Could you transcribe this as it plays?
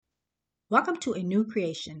Welcome to A New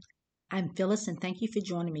Creation. I'm Phyllis and thank you for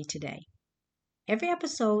joining me today. Every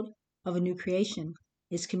episode of A New Creation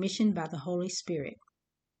is commissioned by the Holy Spirit.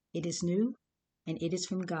 It is new and it is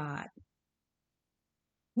from God.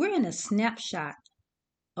 We're in a snapshot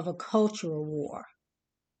of a cultural war.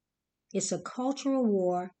 It's a cultural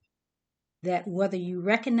war that whether you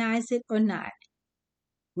recognize it or not,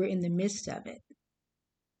 we're in the midst of it.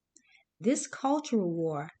 This cultural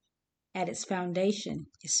war at its foundation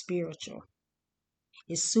is spiritual.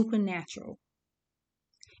 Is supernatural,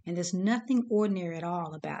 and there's nothing ordinary at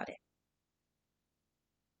all about it.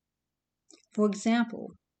 For example,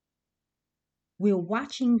 we're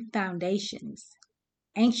watching foundations,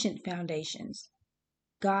 ancient foundations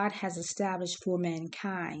God has established for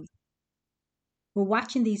mankind. We're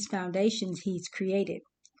watching these foundations He's created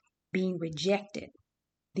being rejected,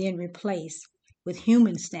 then replaced with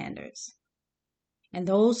human standards, and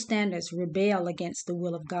those standards rebel against the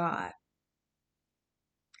will of God.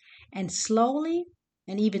 And slowly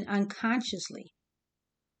and even unconsciously,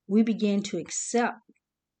 we begin to accept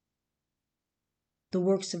the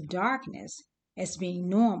works of darkness as being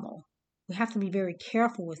normal. We have to be very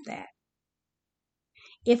careful with that.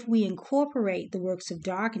 If we incorporate the works of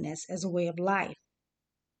darkness as a way of life,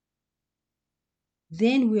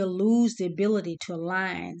 then we'll lose the ability to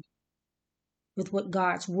align with what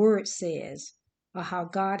God's Word says or how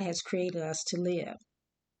God has created us to live.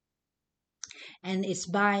 And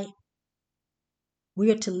we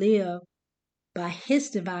are to live by His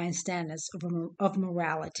divine standards of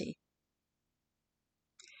morality.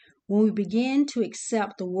 When we begin to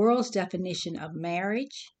accept the world's definition of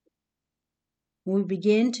marriage, when we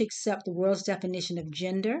begin to accept the world's definition of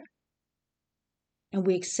gender, and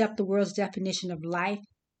we accept the world's definition of life,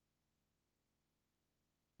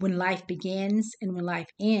 when life begins and when life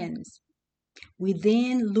ends, we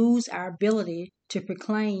then lose our ability to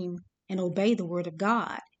proclaim and obey the Word of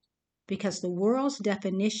God, because the world's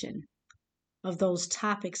definition of those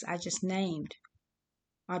topics I just named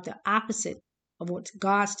are the opposite of what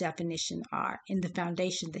God's definition are in the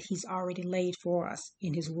foundation that He's already laid for us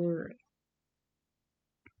in His Word.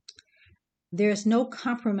 There's no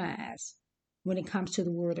compromise when it comes to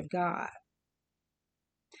the Word of God.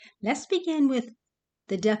 Let's begin with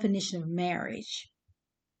the definition of marriage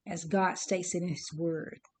as God states it in His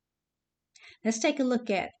Word. Let's take a look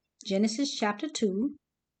at Genesis chapter 2,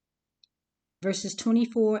 verses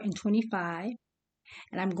 24 and 25.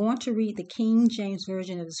 And I'm going to read the King James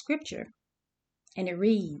Version of the Scripture. And it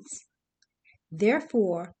reads,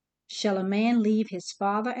 "Therefore shall a man leave his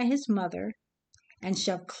father and his mother, and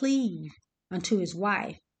shall cleave unto his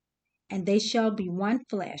wife, and they shall be one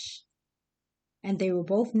flesh. And they were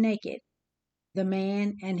both naked, the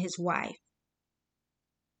man and his wife."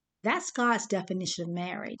 That's God's definition of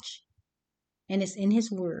marriage, and it's in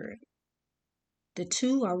His Word.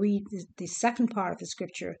 I'll read the second part of the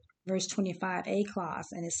Scripture, verse 25a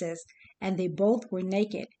clause, and it says, "And they both were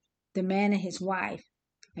naked, the man and his wife."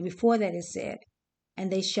 And before that it said,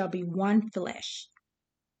 "And they shall be one flesh."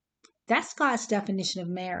 That's God's definition of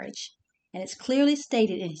marriage, and it's clearly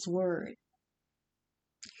stated in His Word.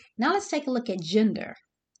 Now let's take a look at gender,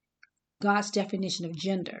 God's definition of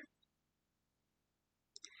gender.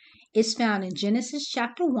 It's found in Genesis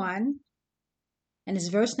chapter 1, and it's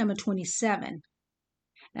verse number 27.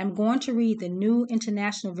 And I'm going to read the New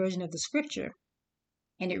International Version of the Scripture,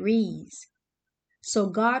 and it reads, "So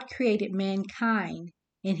God created mankind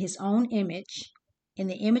in His own image. In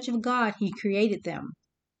the image of God He created them.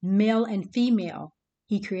 Male and female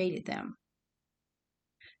He created them."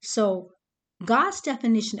 So God's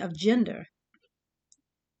definition of gender,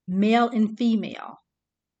 male and female,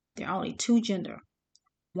 there are only two genders.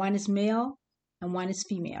 One is male and one is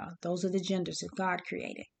female. Those are the genders that God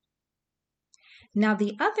created. Now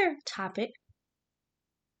the other topic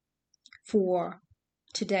for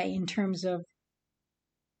today in terms of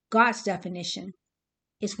God's definition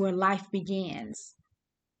is where life begins.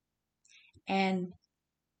 And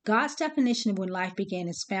God's definition of when life began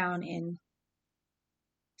is found in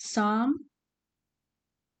Psalm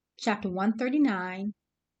chapter 139,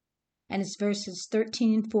 and it's verses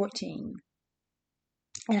 13 and 14.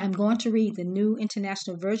 And I'm going to read the New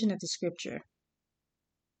International Version of the Scripture.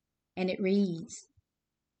 And it reads,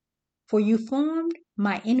 "For you formed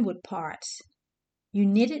my inward parts. You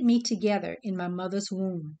knitted me together in my mother's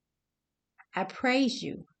womb. I praise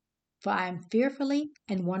you, for I am fearfully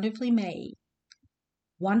and wonderfully made.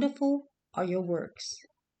 Wonderful are your works.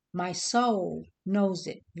 My soul knows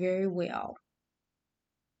it very well."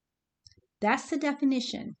 That's the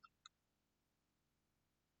definition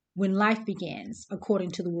when life begins,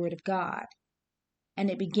 according to the Word of God. And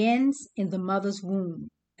it begins in the mother's womb,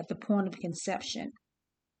 at the point of conception.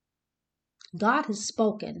 God has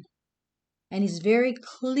spoken, and He's very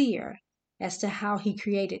clear as to how He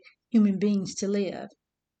created human beings to live.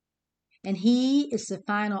 And He is the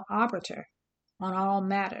final arbiter on all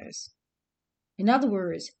matters. In other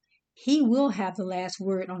words, He will have the last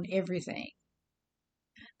word on everything.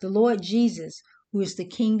 The Lord Jesus, who is the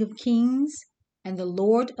King of Kings and the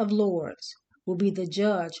Lord of Lords, will be the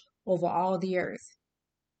judge over all the earth.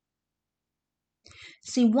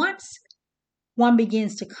 See, once one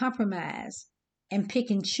begins to compromise and pick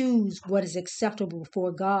and choose what is acceptable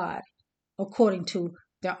before God according to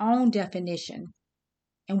their own definition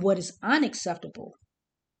and what is unacceptable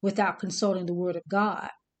without consulting the Word of God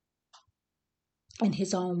and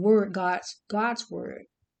His own Word, God's Word,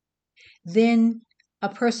 then a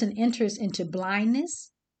person enters into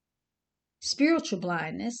blindness, spiritual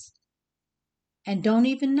blindness, and don't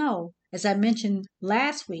even know, as I mentioned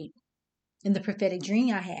last week in the prophetic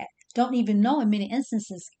dream I had, don't even know in many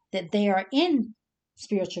instances that they are in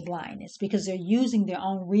spiritual blindness because they're using their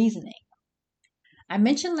own reasoning. I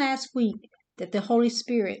mentioned last week that the Holy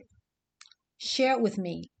Spirit shared with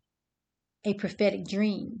me a prophetic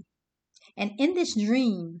dream. And in this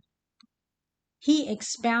dream, He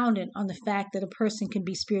expounded on the fact that a person can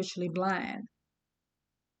be spiritually blind.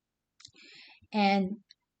 And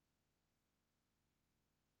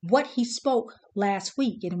what He spoke last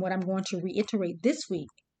week, and what I'm going to reiterate this week,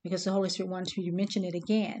 because the Holy Spirit wanted me to mention it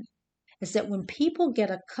again, is that when people get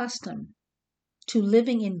accustomed to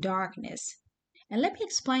living in darkness, and let me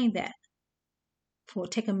explain that,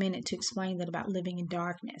 take a minute to explain that about living in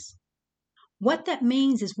darkness. What that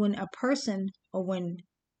means is when a person or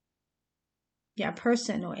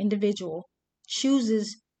individual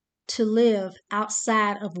chooses to live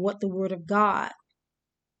outside of what the Word of God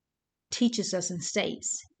teaches us and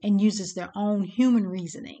states and uses their own human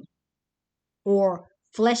reasoning or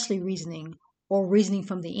fleshly reasoning or reasoning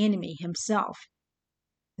from the enemy himself,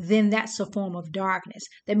 then that's a form of darkness.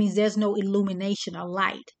 That means there's no illumination or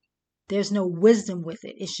light. There's no wisdom with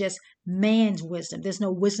it. It's just man's wisdom. There's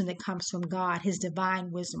no wisdom that comes from God, His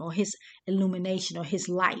divine wisdom or His illumination or His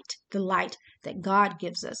light, the light that God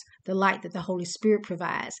gives us, the light that the Holy Spirit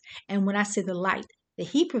provides. And when I say the light that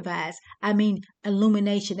He provides, I mean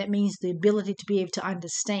illumination. That means the ability to be able to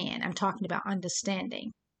understand. I'm talking about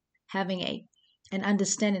understanding, having an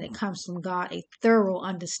understanding that comes from God, a thorough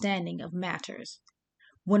understanding of matters.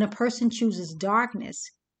 When a person chooses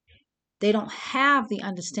darkness, they don't have the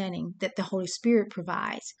understanding that the Holy Spirit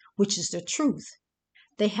provides, which is the truth.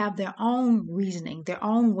 They have their own reasoning, their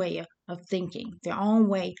own way of thinking, their own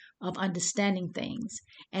way of understanding things.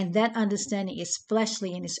 And that understanding is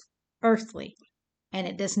fleshly and it's earthly. And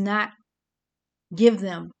it does not give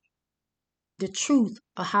them the truth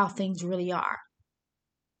of how things really are.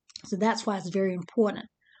 So that's why it's very important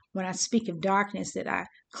when I speak of darkness that I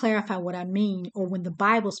clarify what I mean, or when the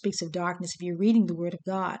Bible speaks of darkness, if you're reading the Word of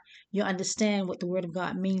God, you'll understand what the Word of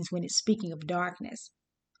God means when it's speaking of darkness.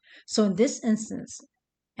 So in this instance,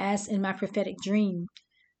 as in my prophetic dream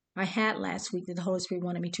I had last week that the Holy Spirit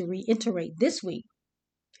wanted me to reiterate this week,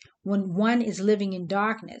 when one is living in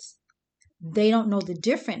darkness, they don't know the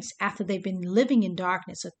difference after they've been living in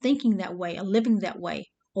darkness or thinking that way or living that way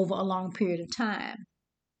over a long period of time.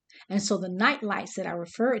 And so the night lights that I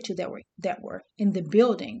referred to that were in the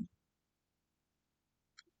building,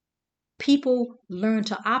 people learn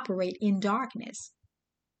to operate in darkness.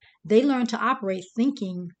 They learn to operate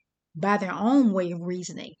thinking by their own way of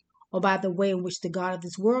reasoning or by the way in which the God of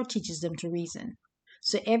this world teaches them to reason.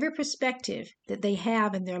 So every perspective that they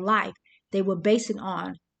have in their life, they will base it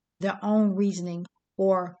on their own reasoning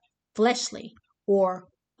or fleshly or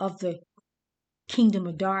of the kingdom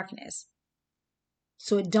of darkness.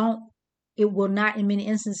 So it will not, in many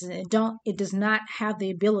instances, it does not have the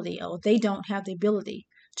ability, or they don't have the ability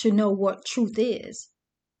to know what truth is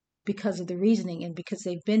because of the reasoning and because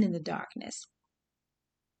they've been in the darkness.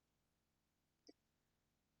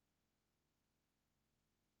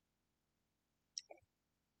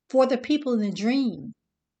 For the people in the dream,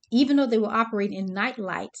 even though they were operating in night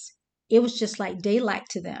lights, it was just like daylight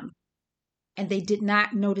to them. And they did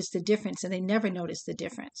not notice the difference, and they never noticed the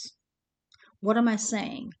difference. What am I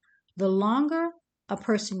saying? The longer a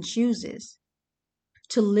person chooses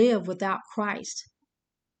to live without Christ,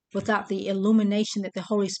 without the illumination that the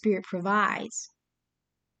Holy Spirit provides,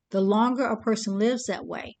 the longer a person lives that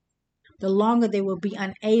way, the longer they will be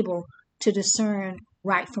unable to discern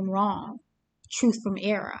right from wrong, truth from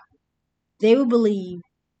error. They will believe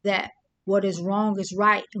that what is wrong is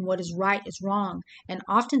right and what is right is wrong. And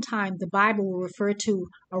oftentimes the Bible will refer to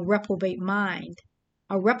a reprobate mind.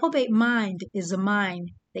 A reprobate mind is a mind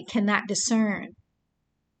that cannot discern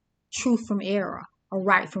truth from error or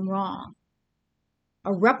right from wrong.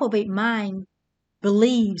 A reprobate mind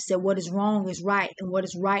believes that what is wrong is right and what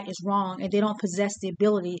is right is wrong, and they don't possess the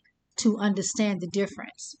ability to understand the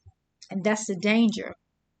difference. And that's the danger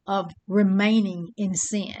of remaining in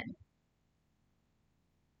sin.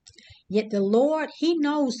 Yet the Lord, He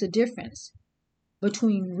knows the difference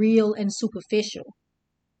between real and superficial.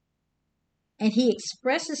 And He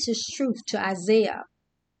expresses His truth to Isaiah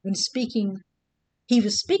when speaking. He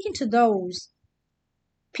was speaking to those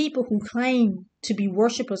people who claim to be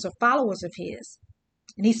worshipers or followers of His.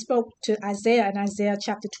 And He spoke to Isaiah in Isaiah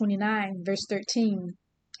chapter 29, verse 13.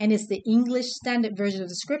 And it's the English Standard Version of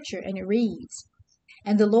the scripture, and it reads,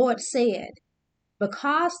 "And the Lord said,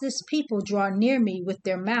 because this people draw near me with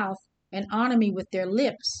their mouth and honor me with their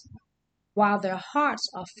lips, while their hearts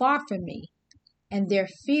are far from me, and their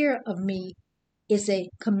fear of me is a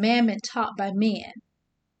commandment taught by men."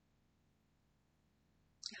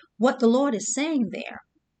 What the Lord is saying there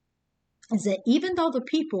is that even though the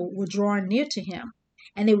people were drawing near to Him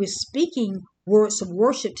and they were speaking words of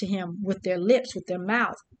worship to Him with their lips, with their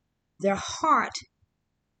mouth, their heart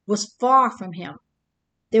was far from Him.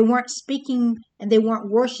 They weren't speaking and they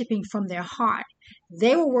weren't worshiping from their heart.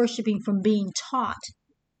 They were worshiping from being taught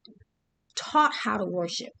how to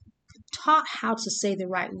worship, taught how to say the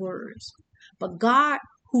right words. But God,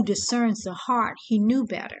 who discerns the heart, He knew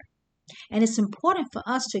better. And it's important for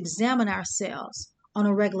us to examine ourselves on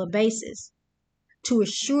a regular basis to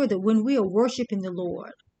assure that when we are worshiping the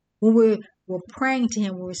Lord, when we're praying to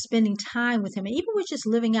Him, when we're spending time with Him, and even we're just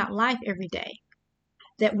living out life every day,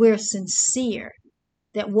 that we're sincere,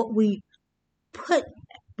 that what we put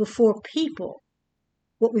before people,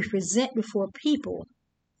 what we present before people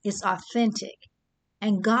is authentic.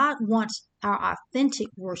 And God wants our authentic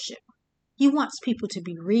worship. He wants people to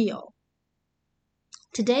be real.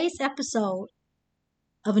 Today's episode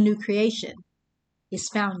of A New Creation is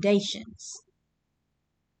Foundations.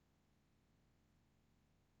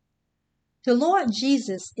 The Lord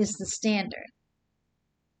Jesus is the standard.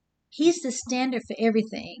 He's the standard for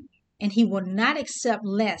everything, and He will not accept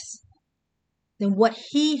less than what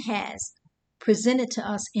He has presented to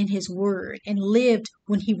us in His Word and lived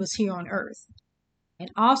when He was here on earth. And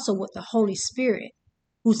also with the Holy Spirit,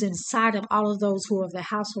 who's inside of all of those who are of the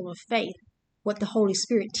household of faith, what the Holy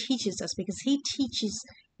Spirit teaches us, because He teaches,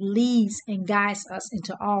 leads, and guides us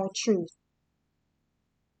into all truth.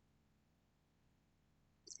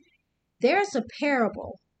 There's a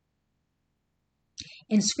parable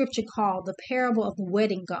in Scripture called the parable of the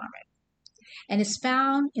wedding garment, and it's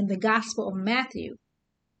found in the Gospel of Matthew.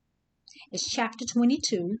 It's chapter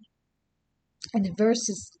 22, and the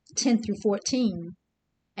verses 10 through 14,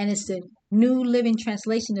 and it's the New Living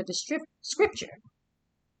Translation of the Scripture.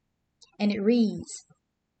 And it reads,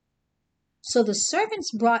 "So the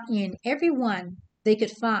servants brought in every one they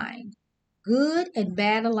could find, good and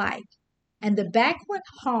bad alike, and the banquet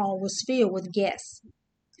hall was filled with guests.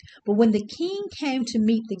 But when the king came to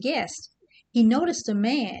meet the guests, he noticed a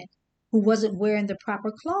man who wasn't wearing the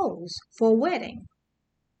proper clothes for a wedding.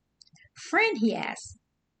 'Friend,' he asked,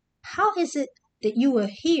 'how is it that you are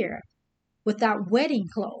here without wedding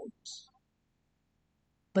clothes?'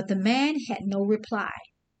 But the man had no reply.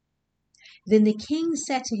 Then the king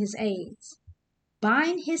said to his aides,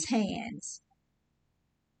 'Bind his hands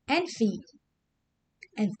and feet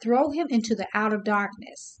and throw him into the outer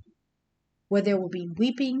darkness, where there will be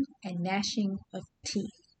weeping and gnashing of teeth.'"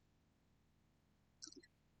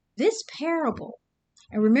 This parable,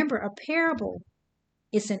 and remember, a parable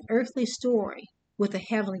is an earthly story with a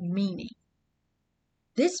heavenly meaning.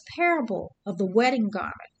 This parable of the wedding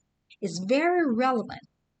garment is very relevant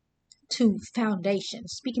to foundation,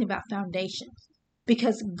 speaking about foundation,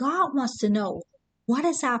 because God wants to know, what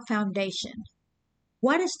is our foundation?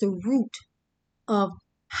 What is the root of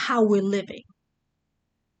how we're living?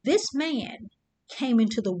 This man came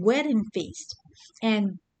into the wedding feast,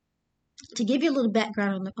 and to give you a little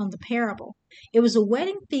background on the parable, it was a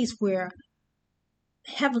wedding feast where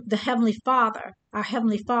the Heavenly Father, our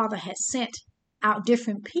Heavenly Father, had sent out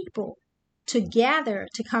different people to gather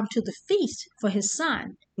to come to the feast for His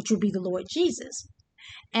Son, which would be the Lord Jesus.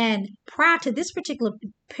 And prior to this particular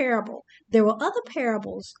parable, there were other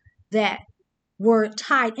parables that were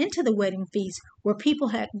tied into the wedding feast where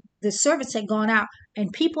the servants had gone out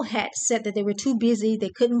and people had said that they were too busy, they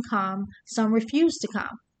couldn't come, some refused to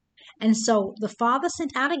come. And so the Father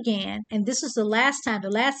sent out again, and this is the last time, the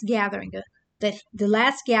last gathering that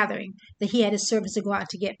He had His servants to go out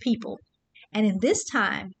to get people. And in this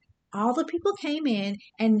time, all the people came in,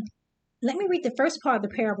 and let me read the first part of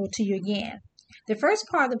the parable to you again. The first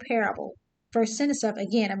part of the parable, first sentence of,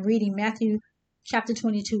 again, I'm reading Matthew chapter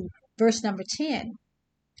 22, verse number 10,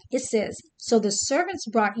 it says, "So the servants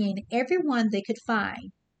brought in every one they could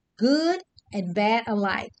find, good and bad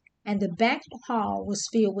alike, and the banquet hall was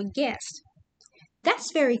filled with guests."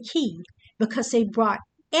 That's very key because they brought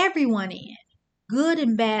everyone in, good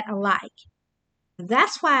and bad alike.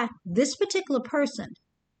 That's why this particular person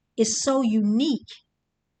is so unique.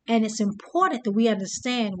 And it's important that we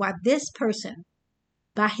understand why this person,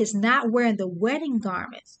 by his not wearing the wedding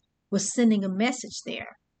garments, was sending a message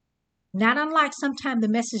there. Not unlike sometimes the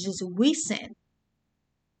messages we send.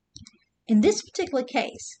 In this particular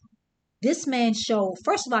case, this man showed,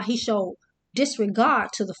 first of all, he showed disregard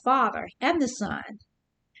to the Father and the Son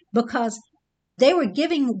because they were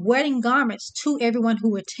giving wedding garments to everyone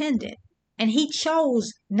who attended, and he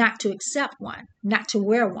chose not to accept one, not to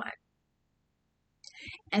wear one.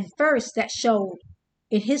 And first, that showed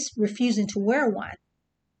in his refusing to wear one,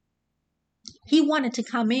 he wanted to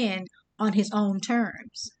come in on his own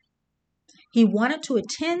terms. He wanted to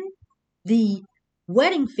attend the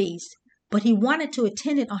wedding feast, but he wanted to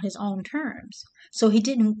attend it on his own terms. So he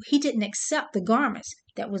didn't accept the garments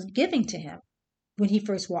that was given to him when he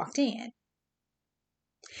first walked in.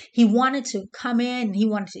 He wanted to come in and he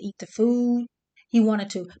wanted to eat the food. He wanted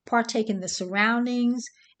to partake in the surroundings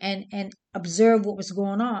and observe what was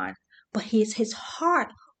going on. But his heart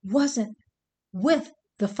wasn't with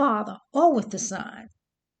the Father or with the Son.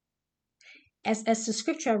 As the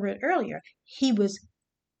scripture I read earlier, he was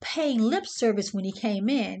paying lip service when he came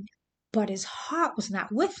in, but his heart was not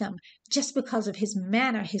with him just because of his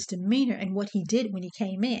manner, his demeanor, and what he did when he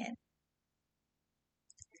came in.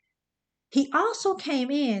 He also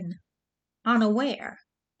came in unaware.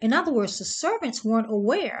 In other words, the servants weren't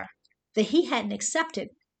aware that he hadn't accepted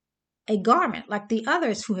a garment like the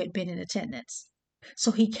others who had been in attendance.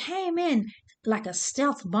 So he came in like a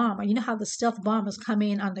stealth bomber. You know how the stealth bombers come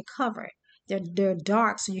in undercover? They're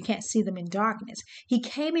dark, so you can't see them in darkness. He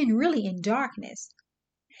came in really in darkness.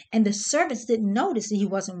 And the servants didn't notice that he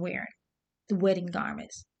wasn't wearing the wedding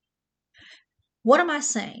garments. What am I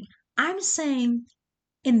saying? I'm saying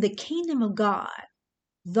in the kingdom of God,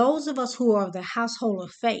 those of us who are of the household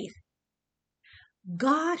of faith,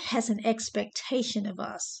 God has an expectation of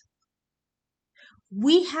us.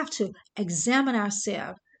 We have to examine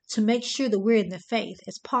ourselves to make sure that we're in the faith.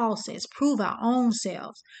 As Paul says, prove our own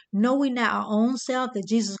selves. Know we not our own self that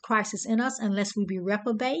Jesus Christ is in us unless we be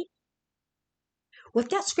reprobate? What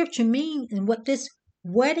that scripture means and what this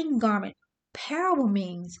wedding garment parable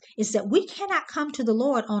means is that we cannot come to the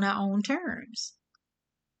Lord on our own terms.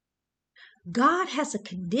 God has a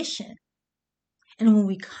condition. And when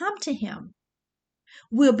we come to him,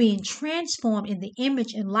 we're being transformed in the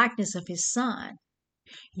image and likeness of his Son.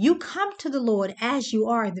 You come to the Lord as you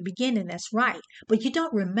are in the beginning, that's right, but you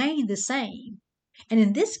don't remain the same. And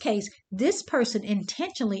in this case, this person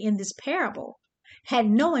intentionally in this parable had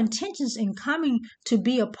no intentions in coming to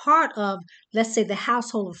be a part of, let's say, the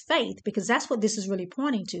household of faith, because that's what this is really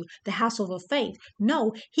pointing to, the household of faith.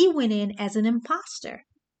 No, he went in as an imposter.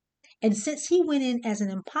 And since he went in as an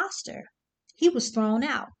imposter, he was thrown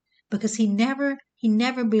out because he never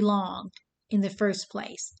belonged in the first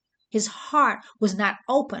place. His heart was not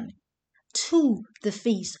open to the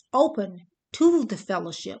feast, open to the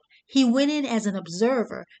fellowship. He went in as an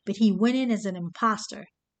observer, but he went in as an imposter.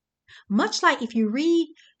 Much like if you read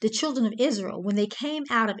the children of Israel, when they came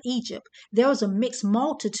out of Egypt, there was a mixed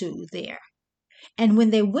multitude there. And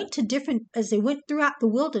when they went to as they went throughout the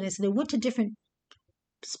wilderness, they went to different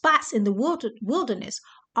spots in the wilderness,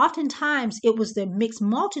 oftentimes it was the mixed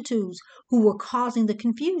multitudes who were causing the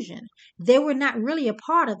confusion. They were not really a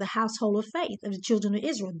part of the household of faith of the children of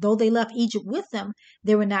Israel. Though they left Egypt with them,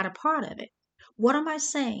 they were not a part of it. What am I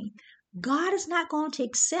saying? God is not going to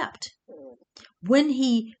accept when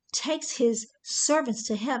he takes his servants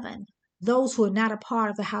to heaven, those who are not a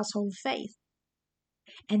part of the household of faith.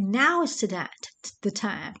 And now is the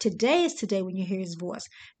time. Today is today when you hear his voice,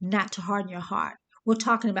 not to harden your heart. We're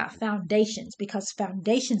talking about foundations because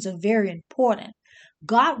foundations are very important.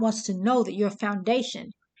 God wants to know that your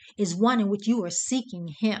foundation is one in which you are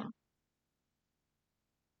seeking him.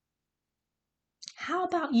 How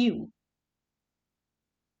about you?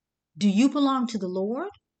 Do you belong to the Lord?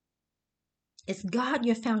 Is God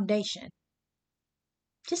your foundation?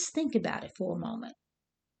 Just think about it for a moment.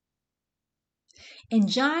 In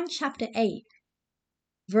John chapter 8,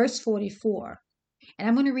 verse 44, and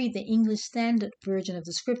I'm going to read the English Standard Version of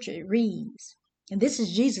the scripture. It reads, and this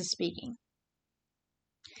is Jesus speaking.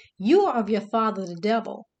 You are of your father the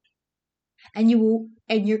devil, and you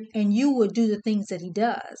will do the things that he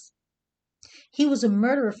does. He was a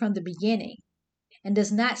murderer from the beginning and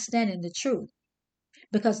does not stand in the truth,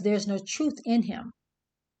 because there's no truth in him.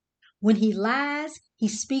 When he lies, he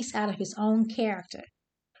speaks out of his own character,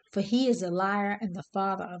 for he is a liar and the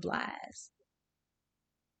father of lies.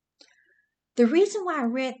 The reason why I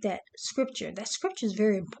read that scripture is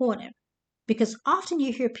very important, because often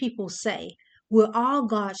you hear people say, we're all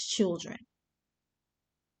God's children.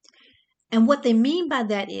 And what they mean by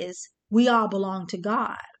that is, we all belong to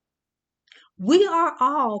God. We are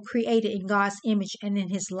all created in God's image and in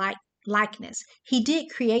his likeness. He did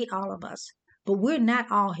create all of us, but we're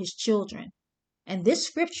not all his children. And this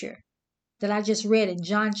scripture that I just read in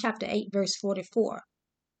John chapter 8, verse 44,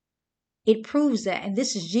 it proves that. And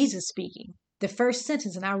this is Jesus speaking. The first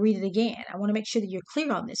sentence, and I'll read it again. I want to make sure that you're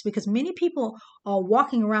clear on this, because many people are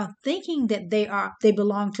walking around thinking that they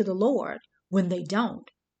belong to the Lord when they don't.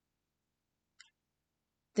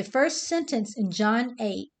 The first sentence in John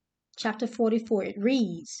 8, chapter 44, it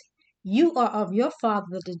reads, "You are of your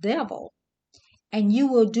father the devil, and you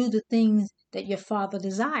will do the things that your father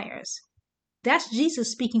desires." That's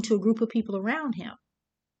Jesus speaking to a group of people around him.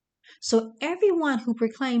 So everyone who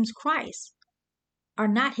proclaims Christ are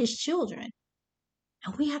not his children,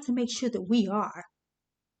 and we have to make sure that we are.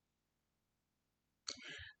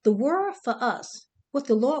 The word for us, what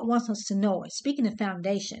the Lord wants us to know, speaking of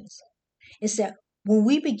foundations, is that when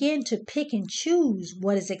we begin to pick and choose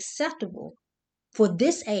what is acceptable for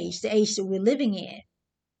this age, the age that we're living in,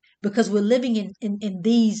 because we're living in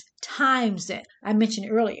these times that I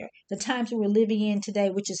mentioned earlier, the times that we're living in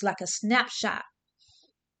today, which is like a snapshot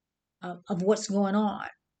of what's going on.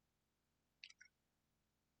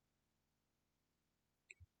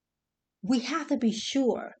 We have to be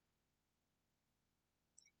sure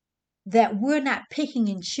that we're not picking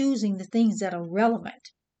and choosing the things that are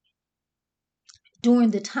relevant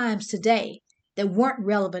during the times today that weren't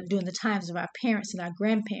relevant during the times of our parents and our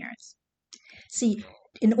grandparents. See,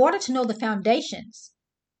 in order to know the foundations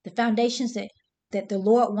that the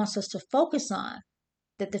Lord wants us to focus on,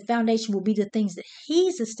 that the foundation will be the things that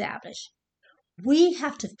he's established, we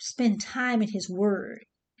have to spend time in his word,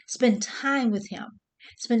 spend time with him,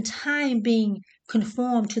 spend time being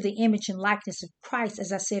conformed to the image and likeness of Christ,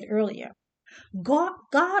 as I said earlier. God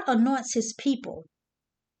anoints his people,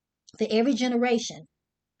 every generation,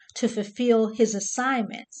 to fulfill his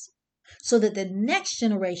assignments so that the next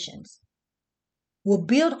generations will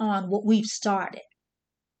build on what we've started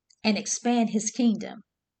and expand his kingdom.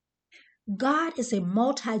 God is a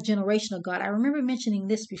multi-generational God. I remember mentioning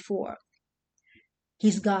this before.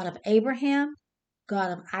 He's God of Abraham,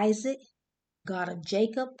 God of Isaac, God of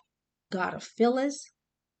Jacob, God of Phyllis,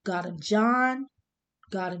 God of John,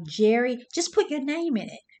 God of Jerry. Just put your name in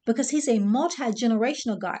it, because he's a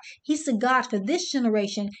multi-generational God. He's the God for this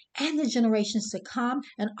generation and the generations to come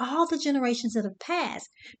and all the generations that have passed,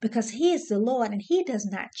 because he is the Lord and he does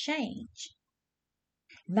not change.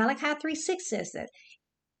 Malachi 3:6 says that.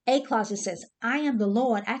 A clause says, "I am the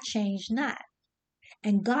Lord, I change not."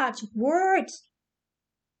 And God's words,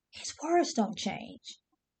 his words don't change.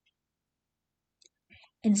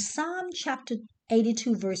 In Psalm chapter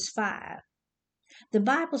 82, verse 5, the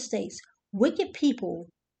Bible states, "Wicked people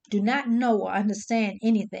do not know or understand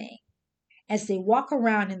anything. As they walk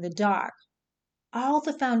around in the dark, all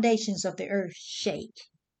the foundations of the earth shake."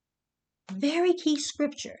 Very key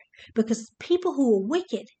scripture, because people who are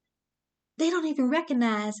wicked, they don't even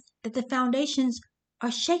recognize that the foundations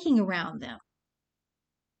are shaking around them.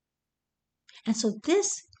 And so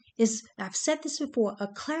this is, I've said this before, a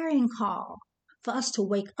clarion call for us to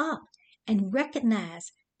wake up and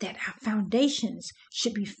recognize that our foundations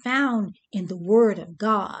should be found in the Word of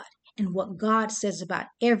God and what God says about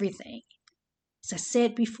everything. As I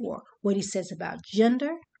said before, what he says about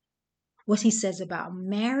gender, what he says about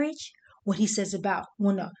marriage, what he says about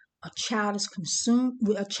when a child is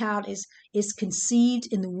conceived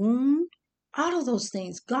in the womb. All of those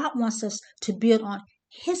things, God wants us to build on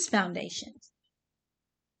his foundations.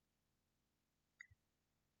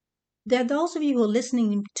 There are those of you who are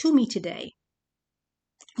listening to me today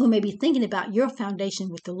who may be thinking about your foundation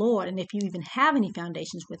with the Lord, and if you even have any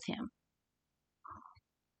foundations with him.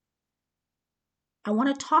 I want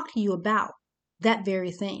to talk to you about that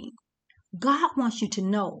very thing. God wants you to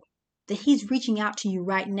know that he's reaching out to you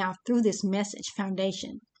right now through this message,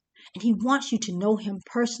 foundation, and he wants you to know him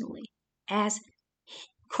personally as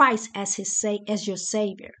Christ as your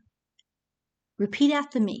Savior. Repeat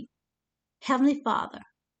after me. Heavenly Father,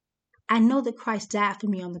 I know that Christ died for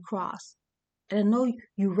me on the cross, and I know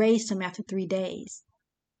you raised him after 3 days.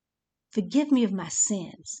 Forgive me of my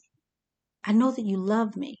sins. I know that you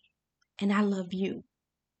love me, and I love you.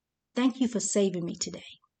 Thank you for saving me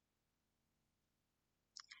today.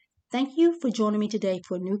 Thank you for joining me today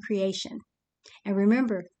for a new creation. And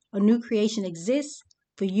remember, a new creation exists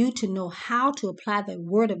for you to know how to apply the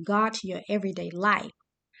Word of God to your everyday life.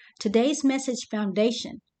 Today's message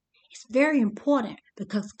foundation is very important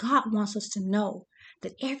because God wants us to know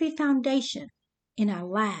that every foundation in our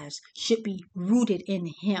lives should be rooted in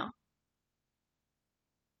Him.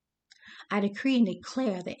 I decree and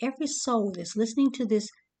declare that every soul that's listening to this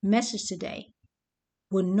message today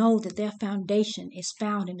will know that their foundation is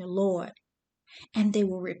found in the Lord, and they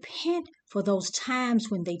will repent for those times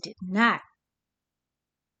when they did not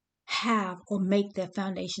have or make their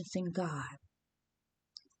foundations in God.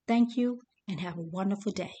 Thank you and have a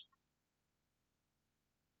wonderful day.